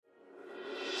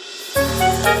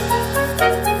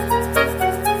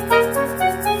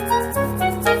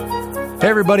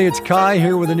everybody. It's Kai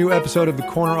here with a new episode of the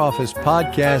Corner Office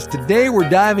Podcast. Today, we're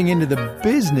diving into the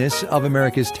business of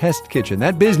America's Test Kitchen.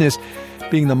 That business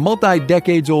being the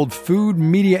multi-decades-old food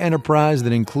media enterprise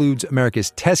that includes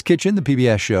America's Test Kitchen, the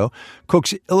PBS show,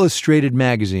 Cook's Illustrated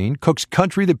magazine, Cook's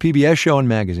Country, the PBS show and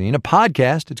magazine, a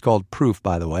podcast, it's called Proof,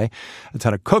 by the way, a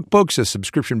ton of cookbooks, a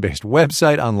subscription-based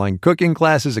website, online cooking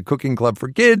classes, a cooking club for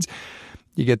kids.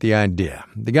 You get the idea.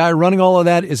 The guy running all of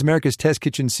that is America's Test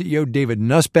Kitchen CEO, David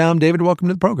Nussbaum. David, welcome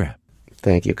to the program.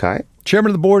 Thank you, Kai.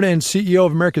 Chairman of the board and CEO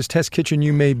of America's Test Kitchen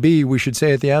you may be. We should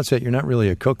say at the outset, you're not really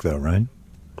a cook, though, right?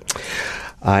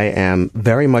 I am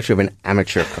very much of an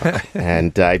amateur cook,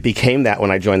 and I became that when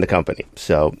I joined the company.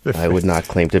 So I would not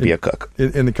claim to be a cook.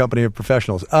 In the company of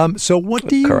professionals. So what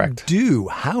do you do?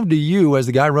 How do you, as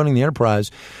the guy running the enterprise,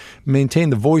 maintain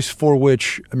the voice for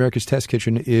which America's Test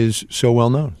Kitchen is so well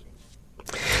known?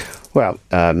 Well,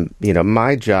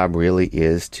 my job really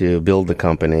is to build the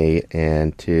company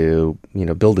and to,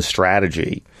 build a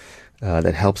strategy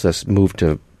that helps us move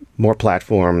to more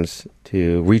platforms,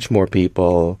 to reach more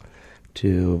people,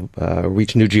 to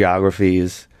reach new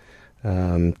geographies,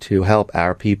 to help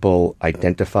our people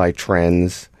identify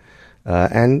trends,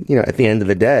 and, at the end of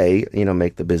the day,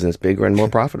 make the business bigger and more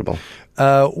profitable.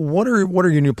 What are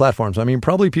your new platforms? I mean,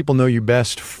 probably people know you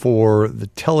best for the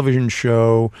television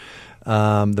show,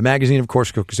 the magazine, of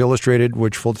course, Cook's Illustrated,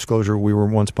 which, full disclosure, we were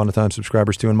once upon a time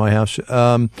subscribers to in my house.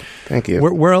 Thank you.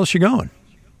 Where else you going?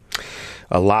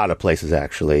 A lot of places,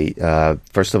 actually.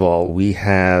 First of all, we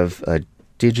have a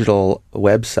digital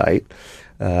website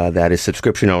that is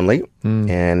subscription only,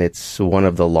 and it's one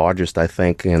of the largest, I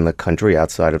think, in the country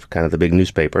outside of kind of the big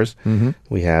newspapers. Mm-hmm.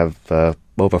 We have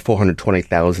over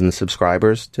 420,000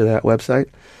 subscribers to that website.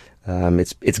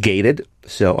 It's gated,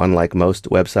 so unlike most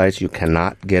websites, you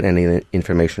cannot get any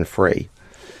information free.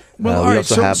 Well, all right,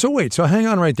 so hang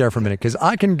on right there for a minute, because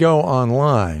I can go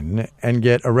online and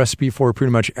get a recipe for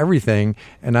pretty much everything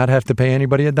and not have to pay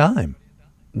anybody a dime.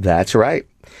 That's right.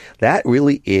 That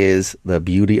really is the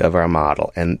beauty of our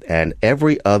model. And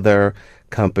every other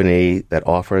company that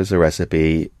offers a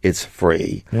recipe is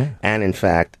free. Yeah. And in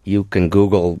fact, you can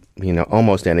Google,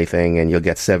 almost anything and you'll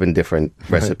get 7 different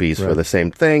recipes for the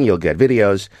same thing. You'll get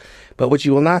videos. But what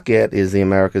you will not get is the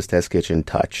America's Test Kitchen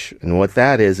touch. And what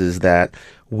that is that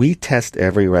we test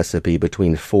every recipe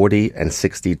between 40 and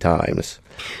 60 times.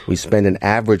 We spend an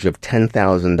average of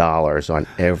 $10,000 on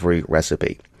every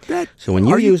recipe. So when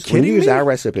you use our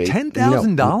recipe,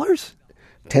 $10,000?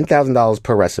 $10,000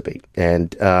 per recipe,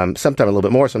 and sometimes a little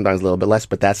bit more, sometimes a little bit less,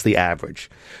 but that's the average.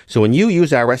 So when you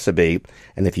use our recipe,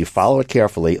 and if you follow it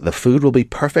carefully, the food will be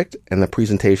perfect and the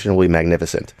presentation will be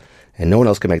magnificent, and no one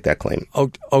else can make that claim.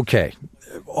 Okay.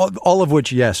 All of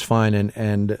which, yes, fine,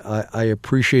 and I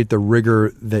appreciate the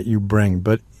rigor that you bring,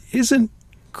 but isn't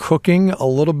cooking a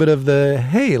little bit of the,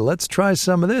 hey, let's try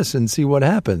some of this and see what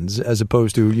happens, as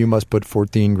opposed to you must put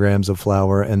 14 grams of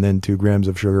flour and then 2 grams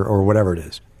of sugar or whatever it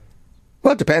is?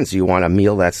 Well, it depends. Do you want a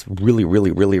meal that's really,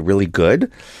 really, really, really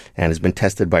good and has been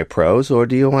tested by pros, or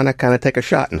do you want to kind of take a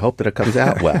shot and hope that it comes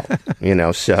out well?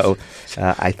 So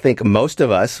I think most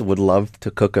of us would love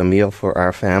to cook a meal for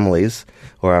our families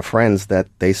or our friends that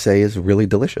they say is really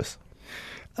delicious.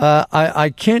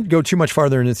 I can't go too much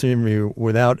farther in this interview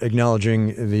without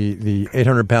acknowledging the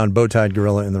 800-pound bow-tied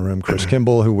gorilla in the room, Chris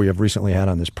Kimball, who we have recently had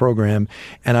on this program.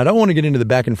 And I don't want to get into the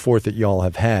back and forth that y'all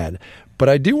have had, but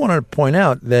I do want to point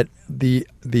out that the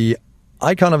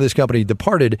icon of this company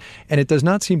departed, and it does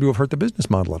not seem to have hurt the business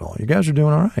model at all. You guys are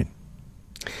doing all right.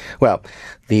 Well,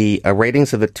 the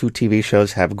ratings of the 2 TV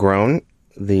shows have grown.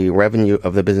 The revenue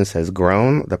of the business has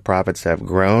grown. The profits have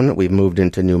grown. We've moved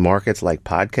into new markets like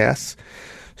podcasts.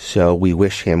 So we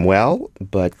wish him well,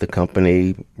 but the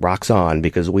company rocks on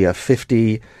because we have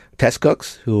 50 test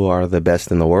cooks who are the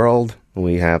best in the world.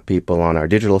 We have people on our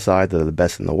digital side that are the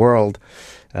best in the world.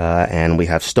 And we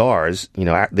have stars.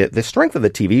 The strength of the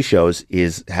TV shows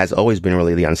has always been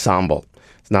really the ensemble.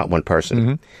 It's not one person.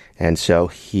 Mm-hmm. And so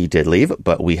he did leave,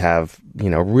 but we have,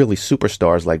 really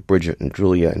superstars like Bridget and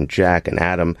Julia and Jack and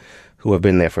Adam who have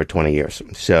been there for 20 years.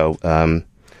 So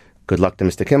good luck to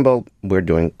Mr. Kimball. We're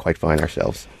doing quite fine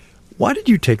ourselves. Why did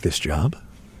you take this job?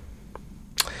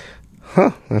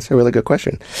 That's a really good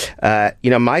question.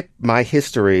 My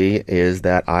history is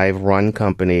that I've run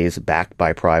companies backed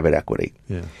by private equity.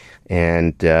 Yeah.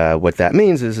 And what that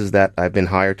means is that I've been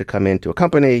hired to come into a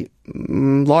company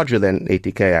larger than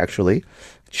ATK, actually.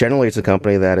 Generally, it's a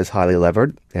company that is highly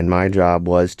levered, and my job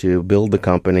was to build the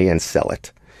company and sell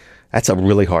it. That's a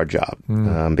really hard job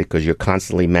because you're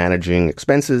constantly managing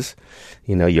expenses.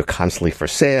 You're constantly for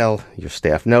sale. Your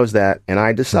staff knows that. And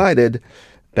I decided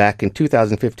back in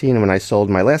 2015 when I sold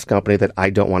my last company that I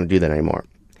don't want to do that anymore.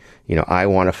 I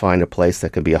want to find a place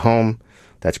that can be a home,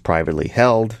 that's privately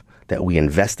held, that we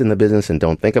invest in the business and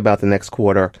don't think about the next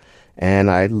quarter. And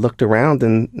I looked around,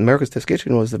 and America's Test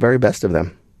Kitchen was the very best of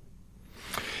them.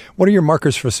 What are your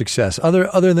markers for success,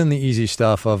 other than the easy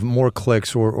stuff of more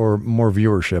clicks or more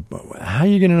viewership? How are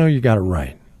you going to know you got it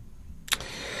right?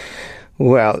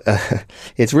 Well,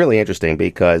 it's really interesting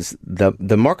because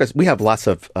the markets, we have lots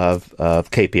of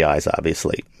KPIs,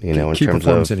 obviously, in Key terms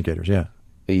performance of indicators, yeah.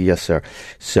 Yes, sir.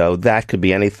 So that could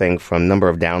be anything from number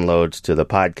of downloads to the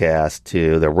podcast,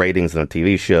 to the ratings on the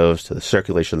TV shows, to the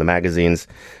circulation of the magazines.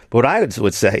 But what I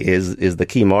would say is the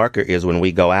key marker is when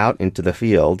we go out into the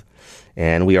field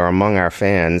and we are among our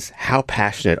fans, how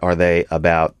passionate are they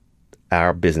about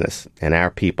our business and our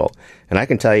people? And I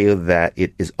can tell you that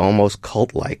it is almost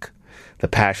cult-like, the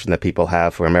passion that people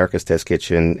have for America's Test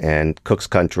Kitchen and Cook's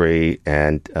Country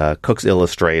and Cook's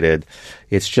Illustrated.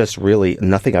 It's just really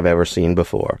nothing I've ever seen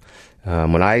before.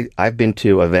 When I've been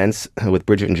to events with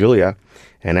Bridget and Julia,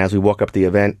 and as we walk up to the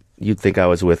event, you'd think I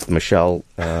was with Michelle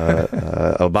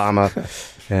Obama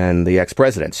and the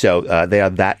ex-president. So they are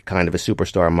that kind of a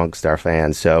superstar amongst our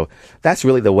fans. So that's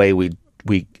really the way we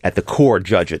at the core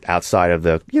judge it, outside of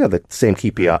the same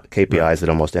KPIs that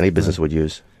almost any business would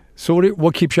use. So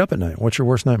what keeps you up at night? What's your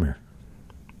worst nightmare?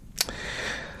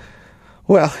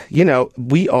 Well,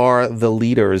 we are the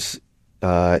leaders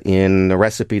in the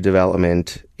recipe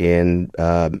development, in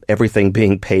everything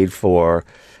being paid for.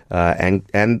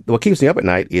 And what keeps me up at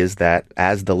night is that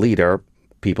as the leader,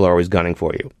 people are always gunning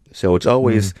for you. So it's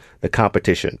always the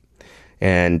competition.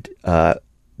 And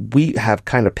we have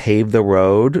kind of paved the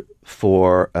road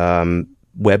for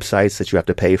websites that you have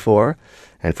to pay for.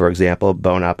 And for example,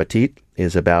 Bon Appetit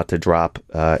is about to drop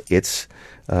its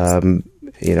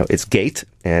gate,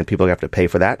 and people have to pay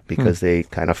for that because they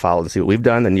kind of follow to see what we've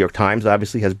done. The New York Times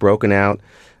obviously has broken out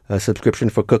a subscription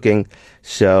for cooking.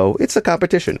 So it's a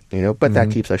competition, but that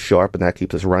keeps us sharp and that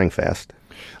keeps us running fast.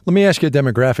 Let me ask you a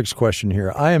demographics question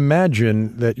here. I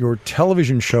imagine that your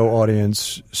television show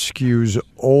audience skews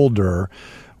older.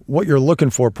 What you're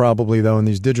looking for probably, though, in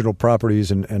these digital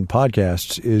properties and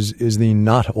podcasts is the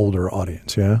not older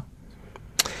audience, yeah?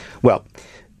 Well,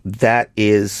 that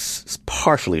is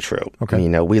partially true. Okay.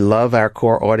 We love our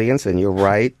core audience, and you're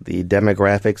right. The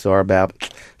demographics are about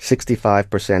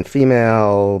 65%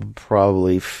 female,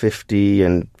 probably 50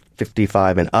 and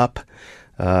 55 and up,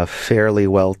 fairly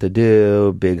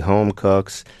well-to-do, big home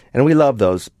cooks. And we love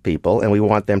those people, and we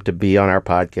want them to be on our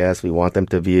podcast. We want them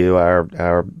to view our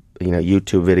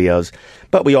YouTube videos,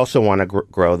 but we also want to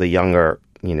grow the younger,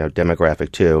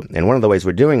 demographic too. And one of the ways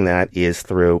we're doing that is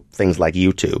through things like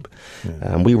YouTube.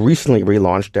 Yeah. We recently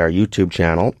relaunched our YouTube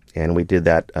channel, and we did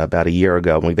that about a year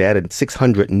ago. And we've added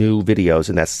 600 new videos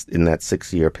in that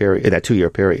 2-year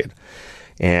period.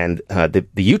 And the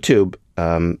YouTube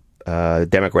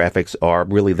demographics are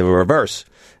really the reverse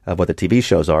of what the TV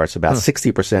shows are. It's about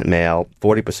 60% male,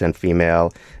 40%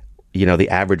 female. The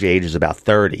average age is about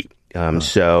 30.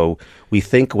 So we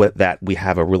think that we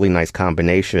have a really nice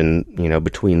combination,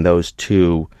 between those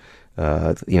two,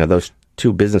 those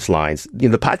two business lines.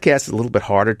 The podcast is a little bit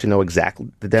harder to know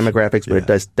exactly the demographics, but it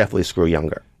does definitely screw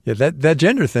younger. Yeah, that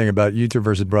gender thing about YouTube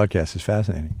versus broadcast is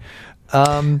fascinating.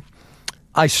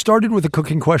 I started with a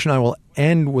cooking question. I will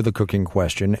end with a cooking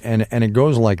question, and it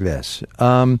goes like this.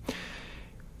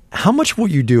 How much of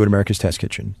what you do at America's Test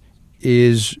Kitchen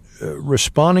is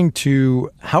responding to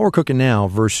how we're cooking now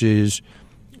versus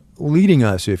leading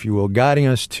us, if you will, guiding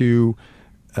us to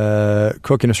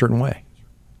cook in a certain way?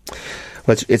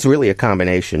 Well, it's really a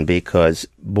combination, because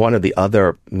one of the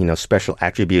other special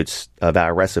attributes of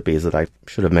our recipes that I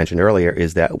should have mentioned earlier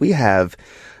is that we have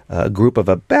a group of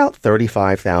about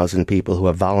 35,000 people who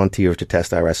have volunteered to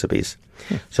test our recipes.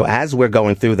 So as we're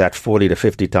going through that 40 to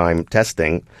 50 time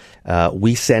testing,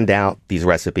 we send out these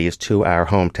recipes to our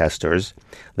home testers.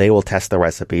 They will test the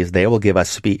recipes. They will give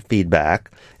us feedback,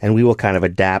 and we will kind of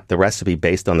adapt the recipe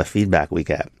based on the feedback we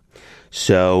get.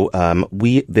 So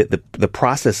the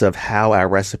process of how our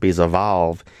recipes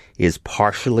evolve is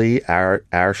partially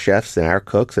our chefs and our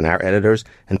cooks and our editors,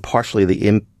 and partially the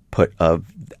input of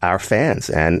our fans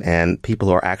and people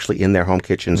who are actually in their home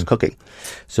kitchens cooking.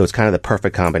 So it's kind of the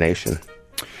perfect combination.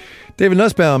 David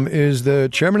Nussbaum is the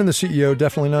chairman and the CEO,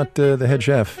 definitely not the head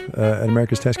chef at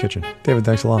America's Test Kitchen. David,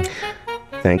 thanks a lot.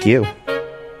 Thank you.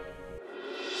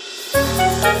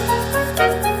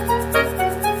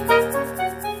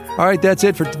 All right, that's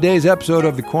it for today's episode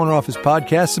of the Corner Office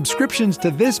Podcast. Subscriptions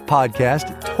to this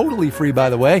podcast, totally free,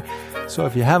 by the way. So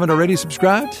if you haven't already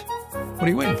subscribed, what are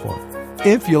you waiting for?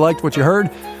 If you liked what you heard,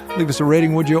 leave us a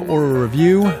rating, would you, or a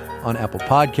review. on Apple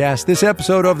Podcasts. This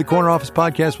episode of the Corner Office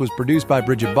Podcast was produced by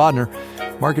Bridget Bodner.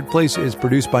 Marketplace is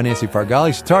produced by Nancy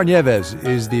Fargali. Sitar Nieves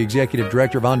is the Executive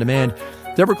Director of On Demand.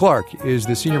 Deborah Clark is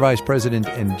the Senior Vice President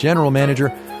and General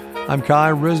Manager. I'm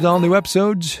Kai Risdal. New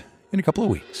episodes in a couple of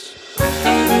weeks.